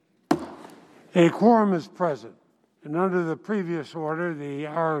A quorum is present, and under the previous order, the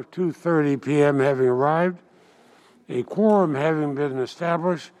hour 2:30 p.m. having arrived, a quorum having been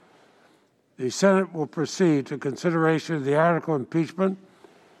established, the Senate will proceed to consideration of the article of impeachment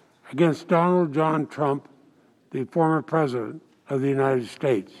against Donald John Trump, the former President of the United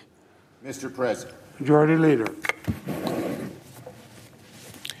States. Mr. President. Majority Leader.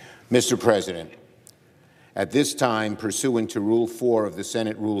 Mr. President, at this time, pursuant to Rule 4 of the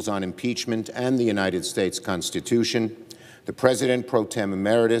Senate Rules on Impeachment and the United States Constitution, the President pro tem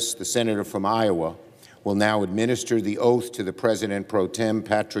emeritus, the Senator from Iowa, will now administer the oath to the President pro tem,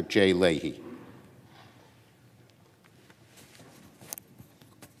 Patrick J. Leahy. Please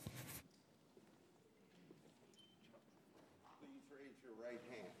raise your right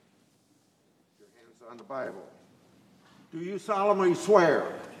hand. Your hands on the Bible. Do you solemnly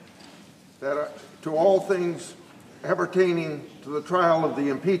swear that to all things appertaining to the trial of the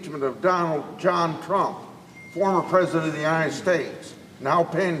impeachment of Donald John Trump, former President of the United States, now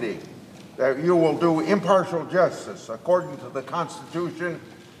pending, that you will do impartial justice according to the Constitution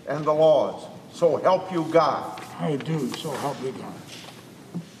and the laws? So help you God. I do, so help me God.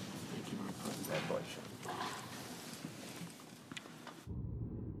 Thank you, my friend. God bless you.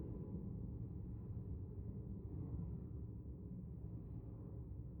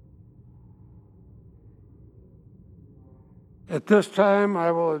 At this time, I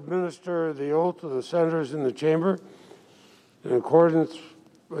will administer the oath to the senators in the chamber in conformance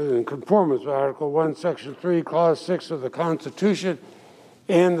with Article 1, Section 3, Clause 6 of the Constitution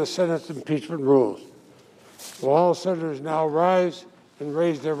and the Senate's impeachment rules. Will all senators now rise and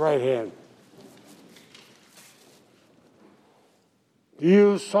raise their right hand? Do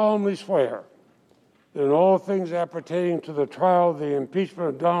you solemnly swear that in all things appertaining to the trial of the impeachment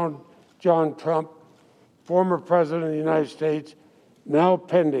of Donald John Trump, former President of the United States, now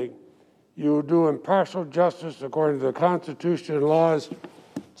pending, you will do impartial justice according to the Constitution and laws,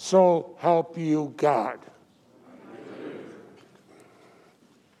 so help you God?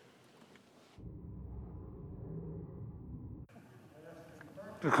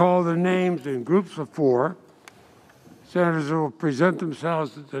 To call the names in groups of 4, senators will present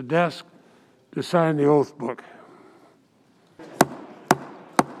themselves at the desk to sign the oath book.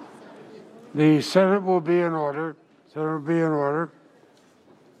 The Senate will be in order.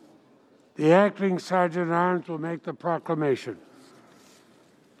 The acting Sergeant-at-Arms will make the proclamation.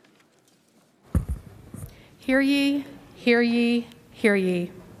 Hear ye, hear ye, hear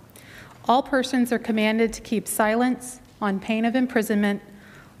ye. All persons are commanded to keep silence on pain of imprisonment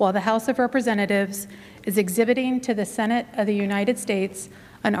while the House of Representatives is exhibiting to the Senate of the United States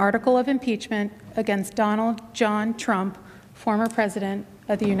an article of impeachment against Donald John Trump, former President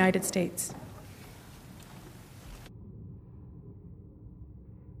of the United States.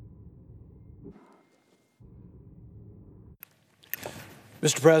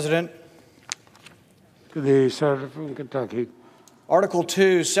 Mr. President. To the Senator from Kentucky. Article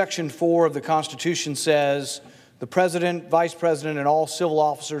 2, Section 4 of the Constitution says, the President, Vice President, and all civil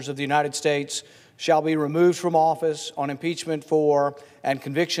officers of the United States shall be removed from office on impeachment for and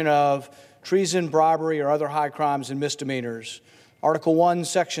conviction of treason, bribery, or other high crimes and misdemeanors. Article 1,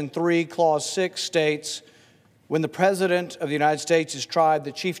 Section 3, Clause 6 states, when the President of the United States is tried,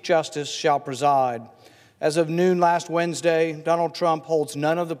 the Chief Justice shall preside. As of noon last Wednesday, Donald Trump holds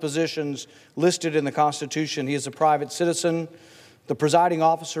none of the positions listed in the Constitution. He is a private citizen. The presiding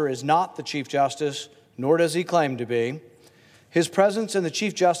officer is not the Chief Justice, nor does he claim to be. His presence and the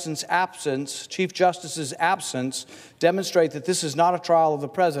Chief Justice's absence demonstrate that this is not a trial of the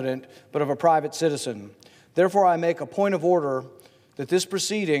President, but of a private citizen. Therefore, I make a point of order that this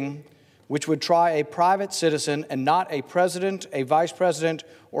proceeding, which would try a private citizen and not a president, a vice president,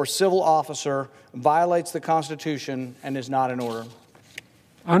 or civil officer, violates the Constitution and is not in order.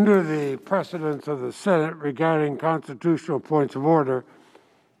 Under the precedents of the Senate regarding constitutional points of order,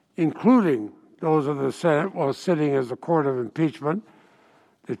 including those of the Senate while sitting as a court of impeachment,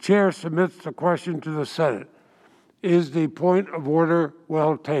 the chair submits the question to the Senate. Is the point of order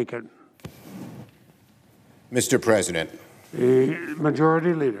well taken? Mr. President. The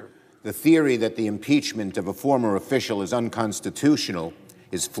Majority Leader. The theory that the impeachment of a former official is unconstitutional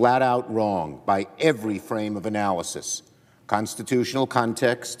is flat out wrong by every frame of analysis: constitutional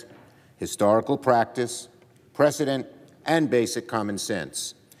context, historical practice, precedent, and basic common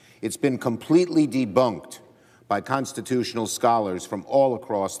sense. It's been completely debunked by constitutional scholars from all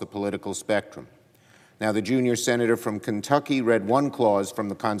across the political spectrum. Now, the junior senator from Kentucky read one clause from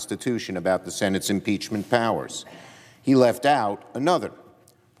the Constitution about the Senate's impeachment powers. He left out another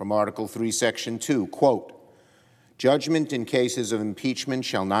from Article 3, Section 2, quote, Judgment in cases of impeachment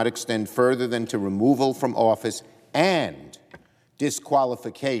shall not extend further than to removal from office and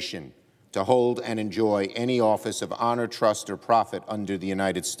disqualification to hold and enjoy any office of honor, trust, or profit under the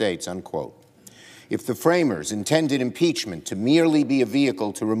United States," unquote. If the framers intended impeachment to merely be a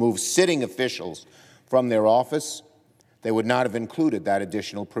vehicle to remove sitting officials from their office, they would not have included that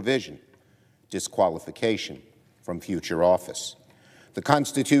additional provision, disqualification from future office. The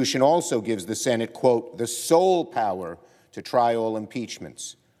Constitution also gives the Senate, quote, "the sole power to try all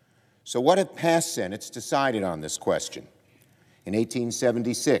impeachments." So what have past Senates decided on this question? In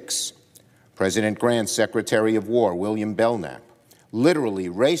 1876, President Grant's Secretary of War, William Belknap, literally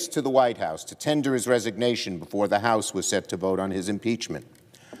raced to the White House to tender his resignation before the House was set to vote on his impeachment.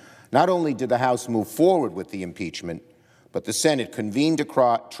 Not only did the House move forward with the impeachment, but the Senate convened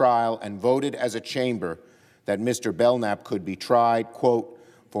a trial and voted as a chamber that Mr. Belknap could be tried, quote,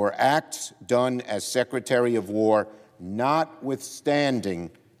 "for acts done as Secretary of War,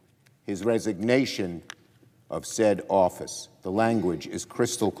 notwithstanding his resignation of said office." The language is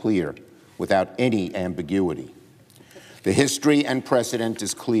crystal clear, without any ambiguity. The history and precedent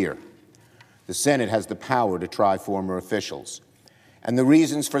is clear. The Senate has the power to try former officials, and the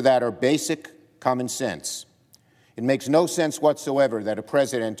reasons for that are basic common sense. It makes no sense whatsoever that a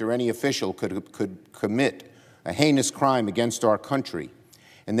president or any official could commit a heinous crime against our country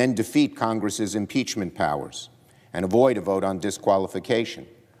and then defeat Congress's impeachment powers and avoid a vote on disqualification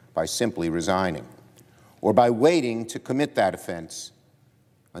by simply resigning, or by waiting to commit that offense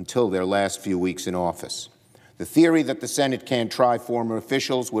until their last few weeks in office. The theory that the Senate can't try former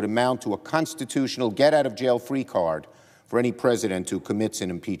officials would amount to a constitutional get-out-of-jail-free card for any president who commits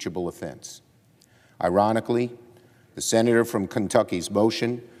an impeachable offense. Ironically, the senator from Kentucky's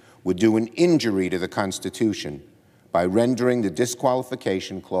motion would do an injury to the Constitution by rendering the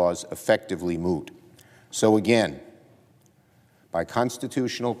disqualification clause effectively moot. So again, by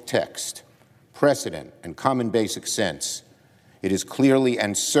constitutional text, precedent, and common basic sense, it is clearly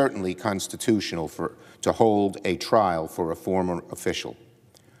and certainly constitutional to hold a trial for a former official.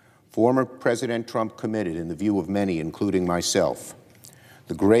 Former President Trump committed, in the view of many, including myself,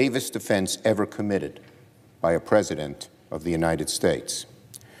 the gravest offense ever committed by a president of the United States.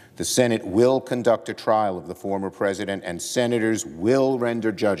 The Senate will conduct a trial of the former president, and senators will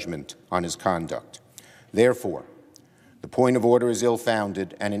render judgment on his conduct. Therefore, the point of order is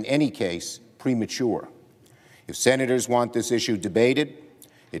ill-founded and, in any case, premature. If senators want this issue debated,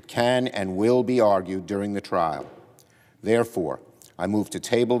 it can and will be argued during the trial. Therefore, I move to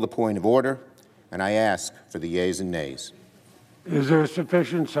table the point of order, and I ask for the yeas and nays. Is there a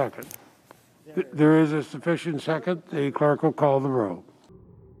sufficient second? There is a sufficient second. The clerk will call the roll.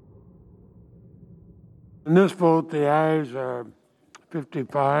 In this vote, the ayes are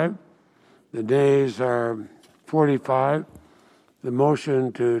 55, the nays are 45. The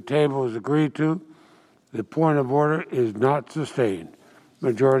motion to table is agreed to. The point of order is not sustained.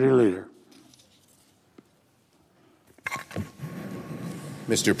 Majority Leader.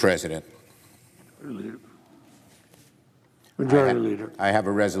 Mr. President. Majority Leader. I have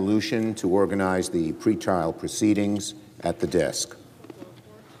a resolution to organize the pretrial proceedings at the desk.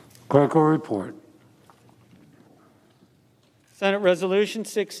 Clerk will report. Senate Resolution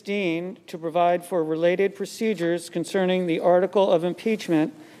 16 to provide for related procedures concerning the article of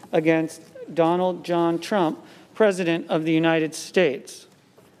impeachment against Donald John Trump, President of the United States.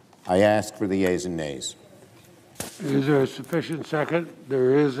 I ask for the yeas and nays. Is there a sufficient second?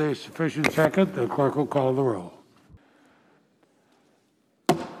 There is a sufficient second. The clerk will call the roll.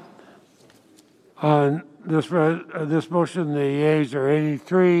 On this motion, the yeas are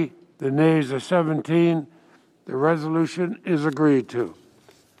 83, the nays are 17. The resolution is agreed to.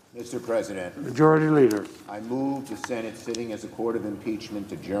 Mr. President. Majority Leader. I move the Senate sitting as a court of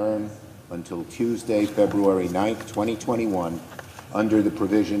impeachment adjourn until Tuesday, February 9th, 2021, under the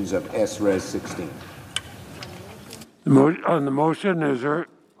provisions of S-Res 16. On the motion, is there?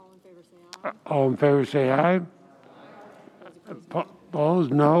 All in favor say aye.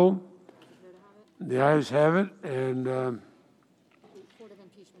 Opposed, no. The ayes have it, and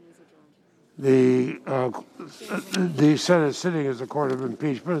the Senate sitting as a court of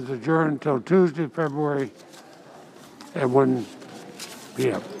impeachment is adjourned until Tuesday, February at 1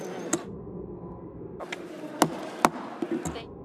 p.m.